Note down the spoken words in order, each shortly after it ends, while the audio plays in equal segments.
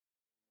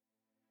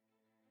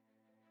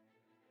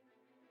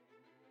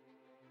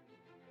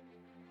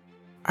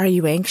Are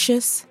you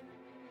anxious?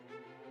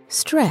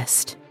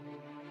 Stressed?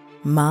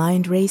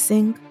 Mind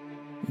racing?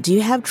 Do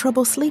you have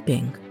trouble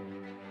sleeping?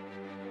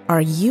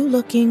 Are you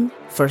looking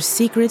for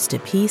secrets to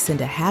peace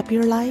and a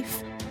happier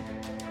life?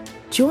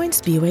 Join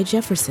Spiwe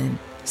Jefferson,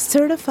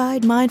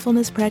 certified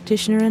mindfulness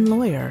practitioner and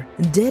lawyer,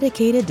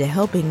 dedicated to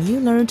helping you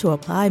learn to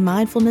apply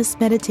mindfulness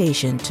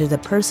meditation to the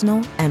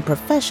personal and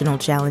professional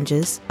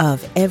challenges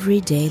of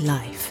everyday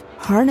life.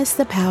 Harness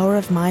the power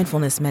of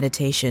mindfulness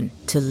meditation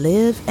to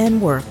live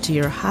and work to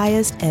your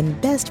highest and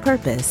best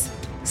purpose,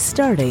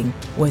 starting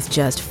with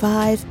just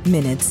 5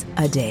 minutes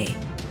a day.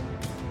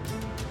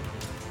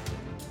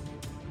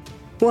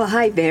 Well,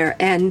 hi there,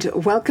 and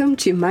welcome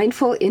to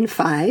Mindful in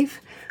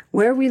 5,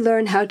 where we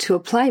learn how to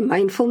apply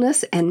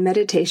mindfulness and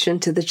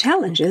meditation to the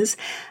challenges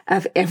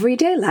of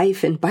everyday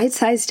life in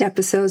bite-sized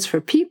episodes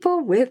for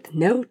people with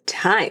no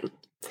time.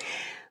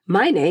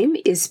 My name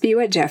is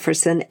Spiwe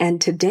Jefferson, and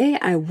today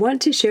I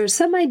want to share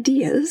some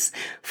ideas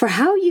for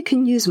how you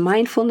can use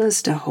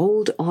mindfulness to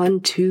hold on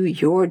to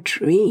your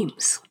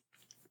dreams.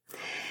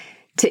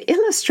 To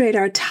illustrate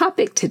our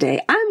topic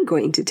today, I'm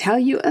going to tell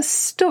you a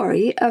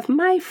story of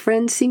my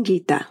friend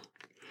Singita.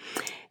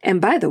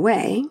 And by the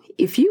way,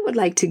 if you would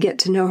like to get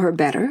to know her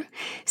better,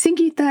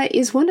 Singita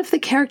is one of the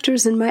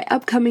characters in my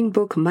upcoming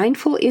book,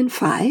 Mindful in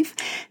 5,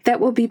 that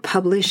will be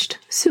published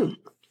soon.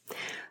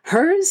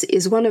 Hers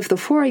is one of the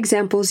 4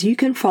 examples you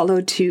can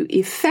follow to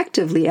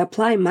effectively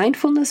apply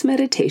mindfulness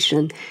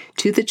meditation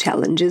to the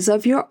challenges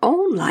of your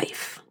own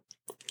life.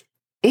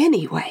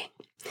 Anyway,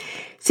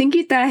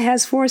 Singita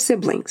has 4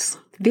 siblings,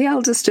 the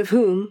eldest of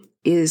whom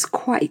is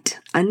quite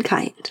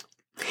unkind.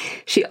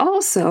 She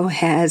also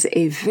has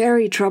a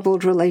very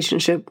troubled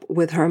relationship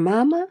with her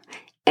mama,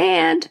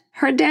 and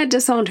her dad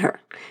disowned her,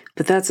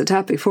 but that's a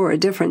topic for a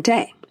different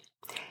day.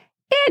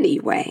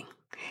 Anyway,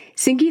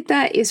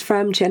 Singita is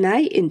from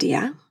Chennai,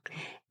 India,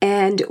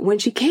 and when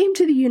she came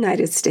to the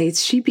United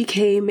States, she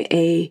became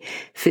a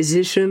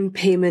physician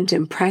payment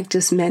and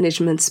practice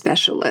management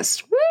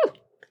specialist. Woo!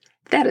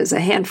 That is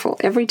a handful.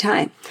 Every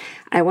time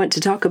I want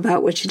to talk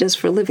about what she does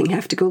for a living, I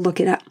have to go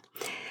look it up.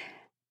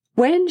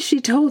 When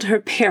she told her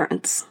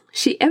parents,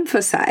 she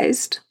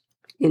emphasized,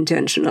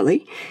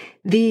 intentionally,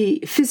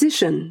 the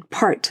physician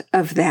part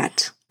of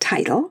that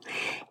title,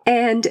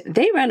 and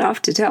they ran off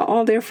to tell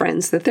all their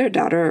friends that their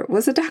daughter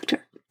was a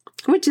doctor,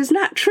 which is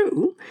not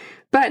true,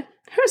 but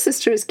her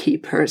sisters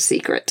keep her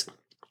secret.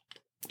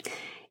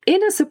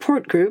 In a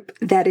support group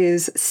that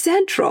is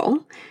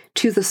central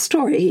to the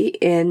story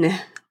in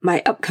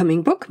my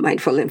upcoming book,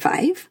 Mindful in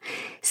 5,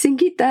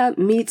 Singita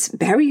meets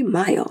Barry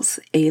Miles,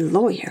 a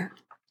lawyer.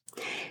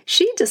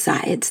 She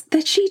decides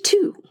that she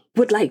too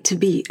would like to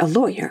be a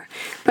lawyer,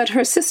 but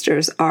her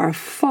sisters are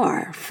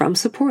far from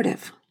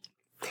supportive.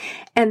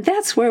 And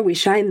that's where we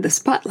shine the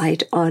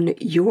spotlight on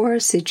your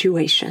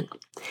situation.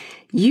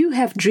 You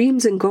have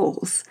dreams and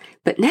goals,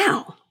 but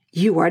now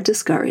you are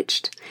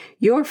discouraged.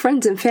 Your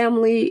friends and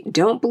family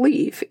don't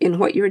believe in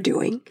what you're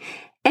doing,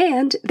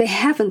 and they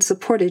haven't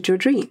supported your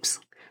dreams.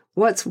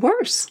 What's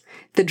worse,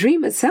 the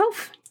dream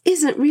itself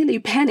isn't really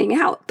panning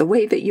out the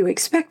way that you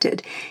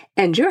expected,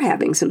 and you're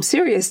having some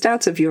serious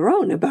doubts of your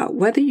own about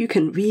whether you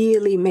can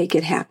really make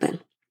it happen.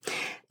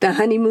 The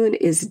honeymoon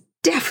is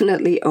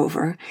definitely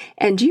over,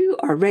 and you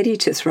are ready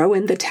to throw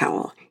in the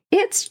towel.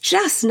 It's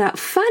just not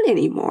fun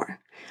anymore.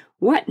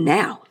 What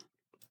now?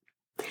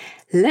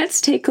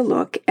 Let's take a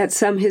look at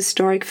some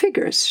historic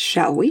figures,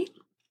 shall we?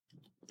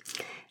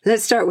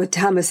 Let's start with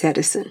Thomas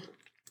Edison.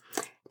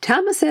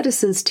 Thomas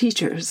Edison's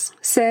teachers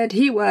said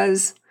he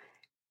was,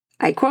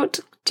 I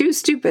quote, too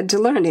stupid to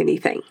learn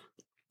anything.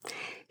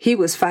 He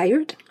was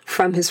fired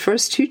from his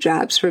first 2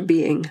 jobs for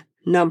being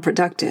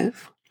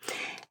non-productive.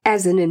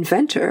 As an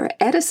inventor,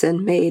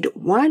 Edison made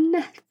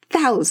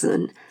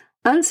 1,000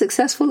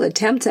 unsuccessful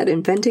attempts at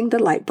inventing the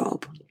light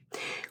bulb.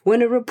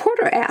 When a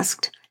reporter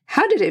asked,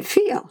 how did it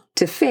feel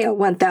to fail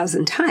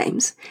 1,000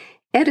 times?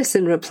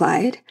 Edison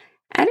replied,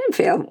 I didn't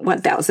fail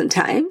 1,000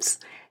 times.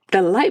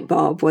 The light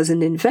bulb was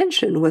an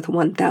invention with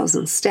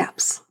 1,000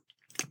 steps.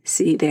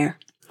 See there.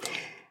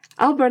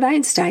 Albert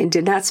Einstein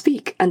did not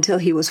speak until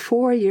he was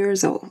 4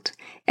 years old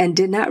and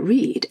did not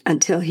read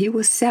until he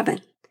was 7.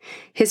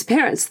 His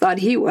parents thought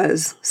he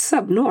was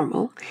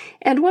subnormal,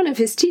 and one of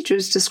his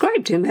teachers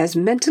described him as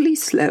mentally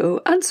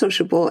slow,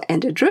 unsociable,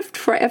 and adrift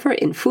forever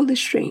in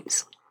foolish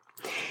dreams.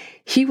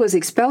 He was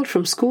expelled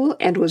from school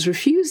and was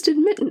refused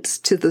admittance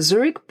to the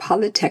Zurich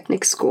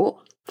Polytechnic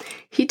School.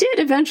 He did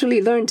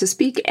eventually learn to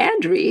speak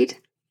and read,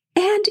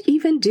 and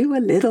even do a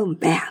little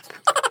math.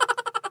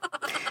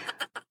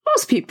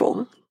 Most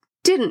people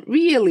didn't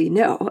really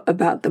know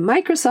about the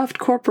Microsoft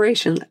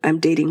Corporation, I'm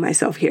dating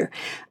myself here,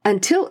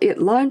 until it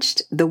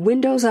launched the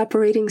Windows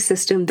operating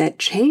system that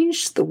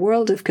changed the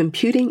world of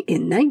computing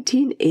in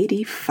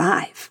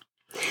 1985.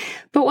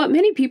 But what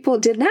many people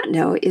did not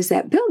know is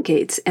that Bill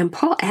Gates and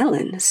Paul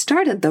Allen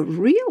started the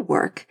real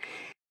work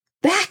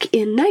back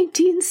in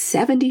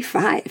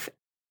 1975,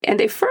 and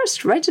they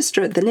first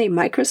registered the name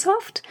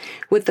Microsoft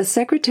with the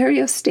Secretary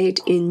of State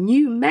in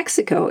New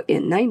Mexico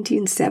in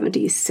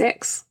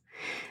 1976.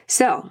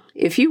 So,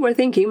 if you were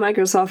thinking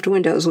Microsoft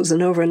Windows was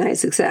an overnight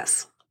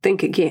success,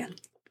 think again.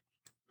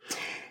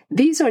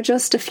 These are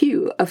just a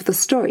few of the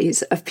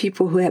stories of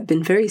people who have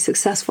been very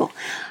successful.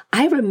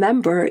 I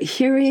remember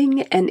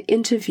hearing an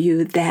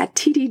interview that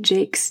T.D.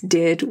 Jakes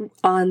did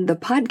on the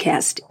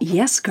podcast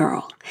Yes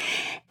Girl,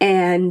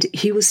 and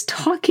he was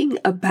talking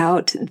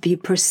about the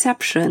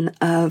perception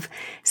of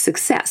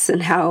success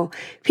and how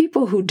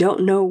people who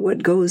don't know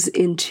what goes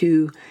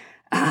into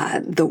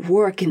the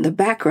work in the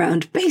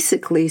background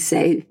basically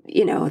say,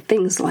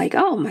 things like,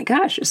 "Oh my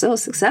gosh, you're so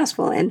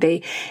successful," and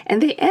they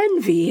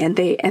envy and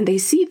they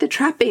see the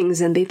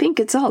trappings and they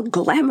think it's all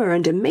glamour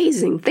and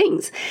amazing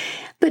things.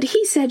 But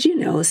he said,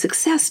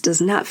 success does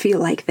not feel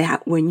like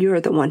that when you're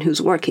the one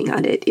who's working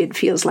on it. It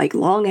feels like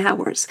long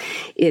hours.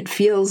 It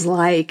feels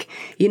like,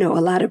 a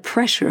lot of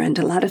pressure and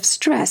a lot of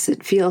stress.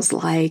 It feels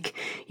like,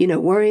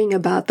 worrying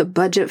about the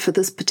budget for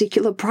this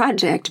particular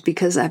project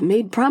because I've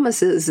made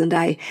promises and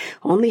I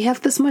only have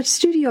this much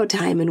studio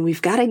time and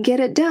we've got to get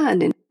it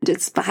done and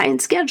it's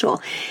behind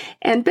schedule.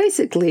 And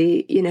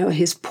basically,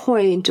 his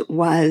point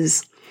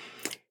was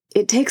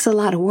it takes a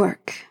lot of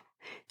work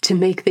to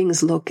make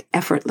things look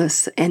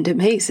effortless and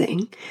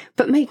amazing,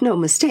 but make no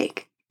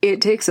mistake,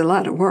 it takes a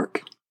lot of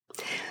work.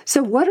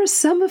 So what are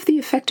some of the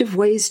effective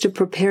ways to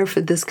prepare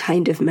for this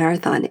kind of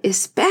marathon,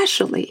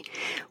 especially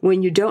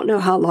when you don't know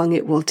how long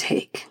it will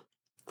take?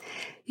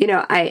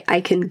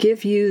 I can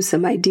give you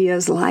some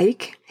ideas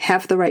like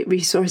have the right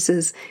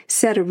resources,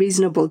 set a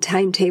reasonable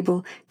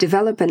timetable,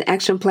 develop an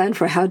action plan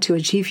for how to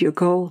achieve your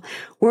goal,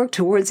 work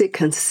towards it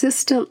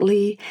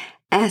consistently,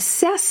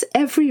 assess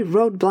every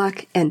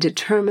roadblock and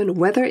determine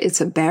whether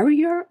it's a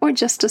barrier or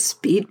just a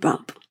speed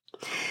bump.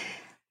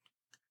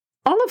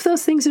 All of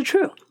those things are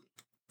true.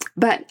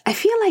 But I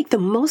feel like the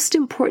most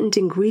important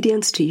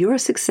ingredients to your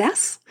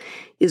success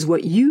is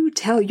what you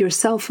tell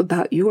yourself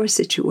about your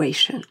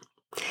situation.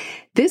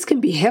 This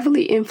can be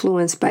heavily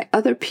influenced by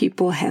other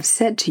people have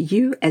said to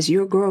you as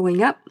you're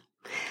growing up,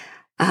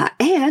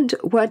 and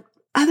what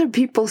other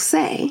people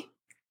say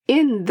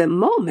in the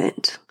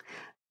moment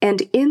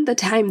and in the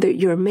time that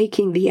you're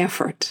making the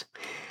effort,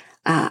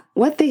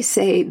 what they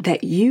say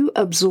that you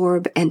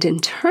absorb and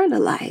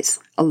internalize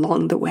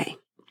along the way.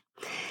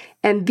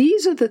 And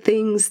these are the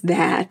things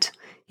that,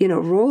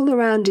 roll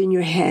around in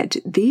your head.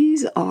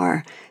 These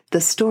are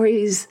the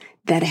stories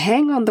that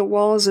hang on the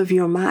walls of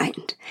your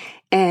mind,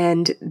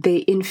 and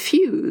they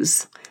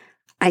infuse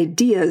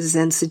ideas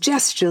and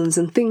suggestions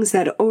and things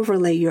that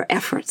overlay your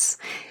efforts.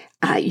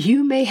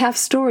 You may have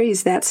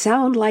stories that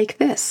sound like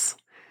this.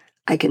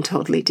 I can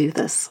totally do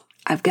this.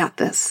 I've got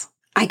this.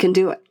 I can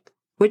do it,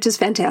 which is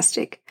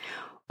fantastic.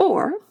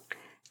 Or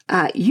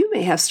you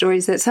may have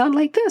stories that sound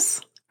like this.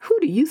 Who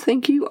do you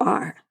think you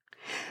are?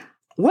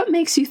 What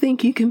makes you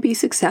think you can be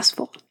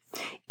successful?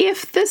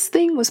 If this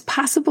thing was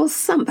possible,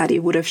 somebody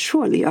would have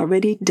surely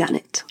already done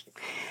it.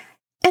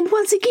 And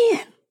once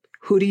again,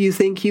 who do you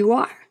think you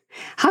are?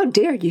 How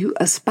dare you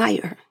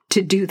aspire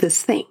to do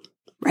this thing,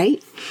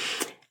 right?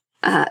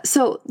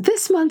 So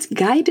this month's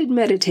guided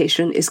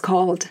meditation is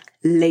called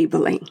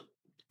labeling.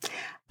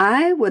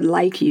 I would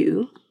like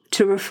you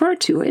to refer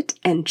to it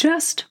and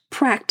just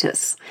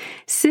practice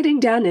sitting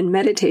down in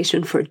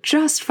meditation for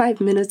just 5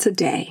 minutes a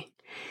day.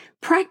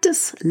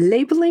 Practice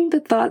labeling the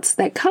thoughts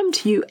that come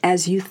to you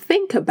as you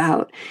think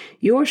about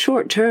your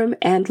short-term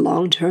and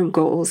long-term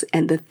goals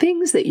and the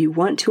things that you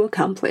want to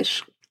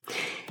accomplish.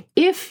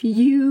 If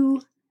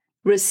you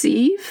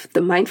receive the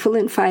Mindful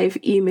in 5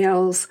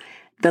 emails,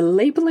 the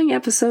labeling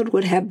episode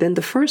would have been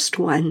the first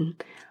one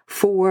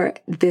for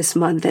this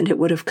month, and it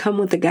would have come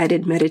with the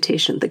guided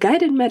meditation. The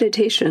guided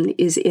meditation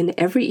is in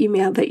every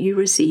email that you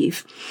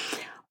receive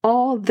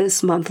all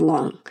this month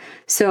long.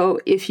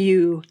 So if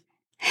you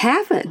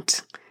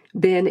haven't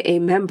been a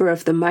member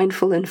of the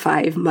Mindful in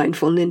 5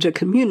 Mindful Ninja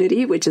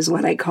community, which is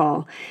what I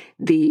call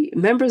the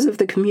members of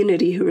the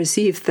community who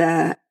receive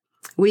the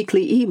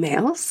weekly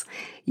emails,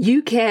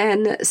 you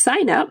can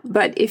sign up.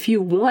 But if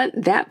you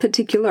want that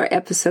particular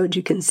episode,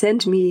 you can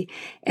send me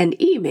an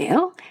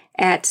email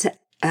at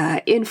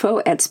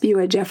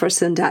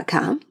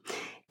info@spewajefferson.com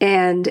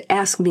and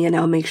ask me, and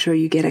I'll make sure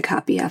you get a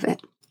copy of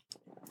it.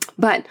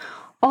 But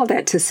all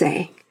that to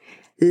say,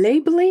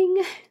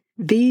 labeling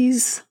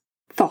these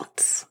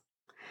thoughts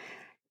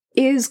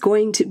is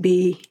going to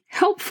be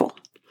helpful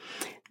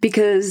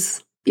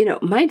because,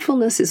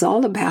 mindfulness is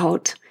all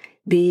about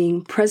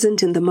being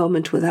present in the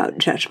moment without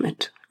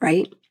judgment,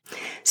 right?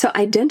 So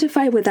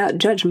identify without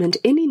judgment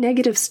any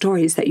negative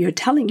stories that you're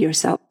telling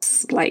yourself,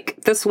 like,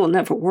 this will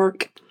never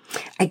work,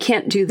 I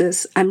can't do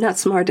this, I'm not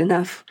smart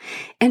enough,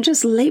 and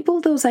just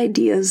label those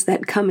ideas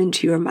that come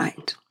into your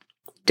mind.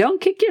 Don't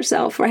kick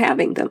yourself for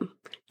having them.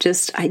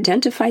 Just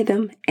identify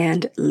them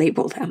and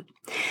label them.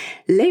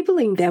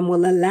 Labeling them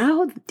will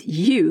allow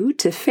you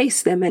to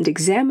face them and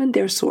examine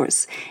their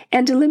source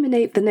and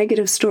eliminate the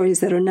negative stories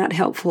that are not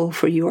helpful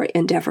for your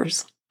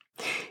endeavors.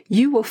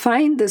 You will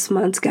find this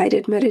month's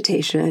guided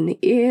meditation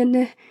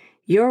in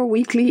your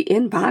weekly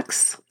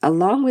inbox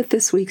along with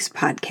this week's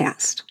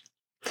podcast.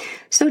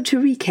 So to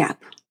recap,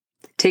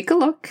 take a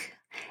look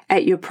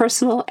at your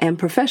personal and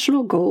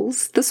professional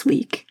goals this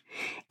week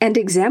and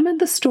examine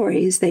the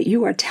stories that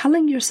you are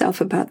telling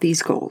yourself about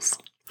these goals.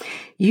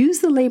 Use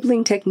the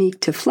labeling technique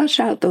to flesh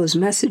out those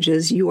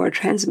messages you are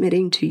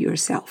transmitting to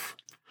yourself.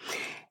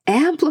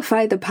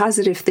 Amplify the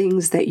positive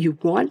things that you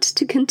want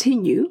to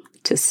continue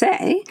to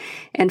say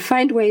and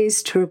find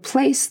ways to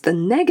replace the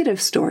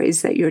negative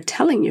stories that you're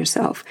telling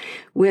yourself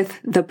with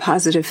the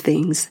positive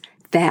things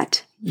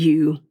that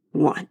you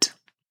want.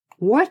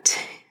 What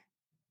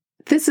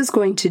this is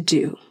going to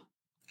do,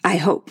 I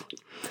hope,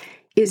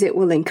 is it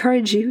will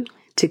encourage you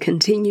to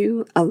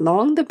continue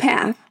along the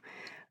path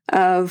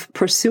of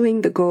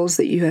pursuing the goals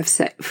that you have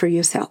set for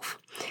yourself.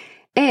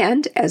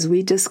 And as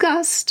we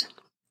discussed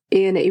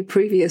in a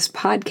previous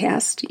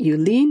podcast, you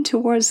lean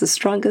towards the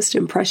strongest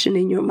impression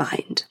in your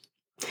mind.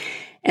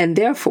 And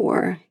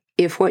therefore,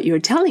 if what you're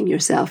telling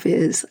yourself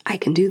is, I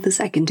can do this,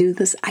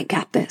 I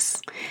got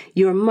this,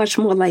 you're much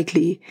more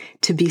likely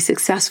to be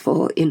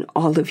successful in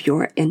all of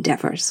your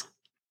endeavors.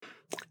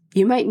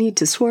 You might need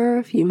to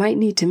swerve, you might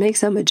need to make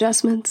some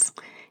adjustments,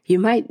 you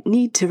might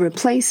need to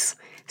replace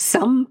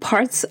some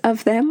parts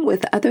of them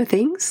with other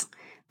things,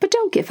 but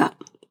don't give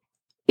up.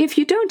 If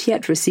you don't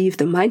yet receive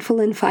the Mindful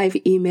in 5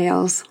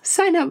 emails,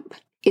 sign up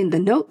in the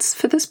notes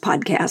for this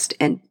podcast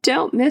and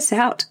don't miss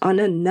out on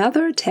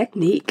another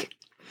technique.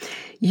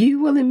 You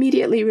will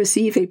immediately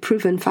receive a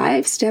proven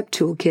 5-step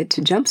toolkit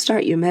to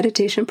jumpstart your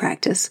meditation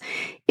practice,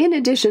 in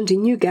addition to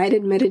new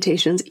guided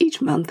meditations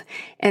each month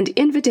and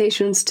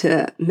invitations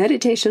to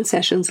meditation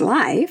sessions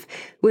live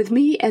with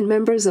me and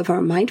members of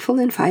our Mindful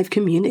in 5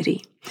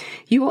 community.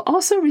 You will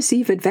also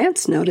receive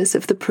advance notice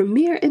of the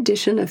premiere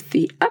edition of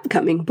the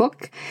upcoming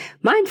book,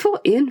 Mindful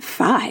in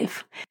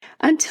 5.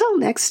 Until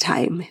next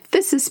time,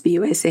 this is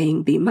Spiwe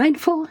saying be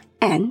mindful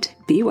and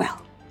be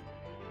well.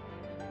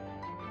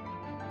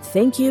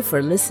 Thank you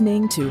for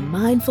listening to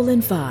Mindful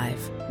in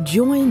 5.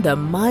 Join the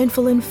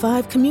Mindful in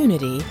 5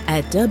 community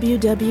at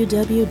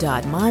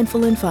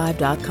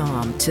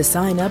www.mindfulin5.com to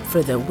sign up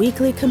for the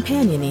weekly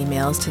companion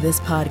emails to this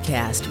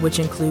podcast, which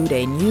include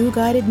a new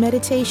guided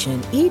meditation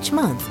each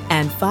month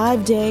and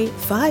 5-day,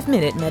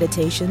 5-minute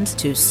meditations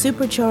to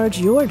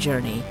supercharge your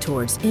journey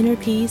towards inner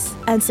peace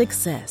and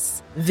success.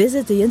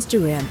 Visit the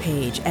Instagram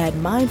page at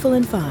Mindful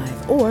in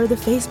 5 or the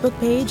Facebook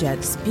page at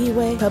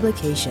Spiwe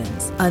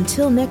Publications.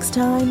 Until next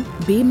time,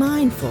 be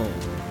mindful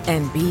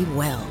and be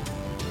well.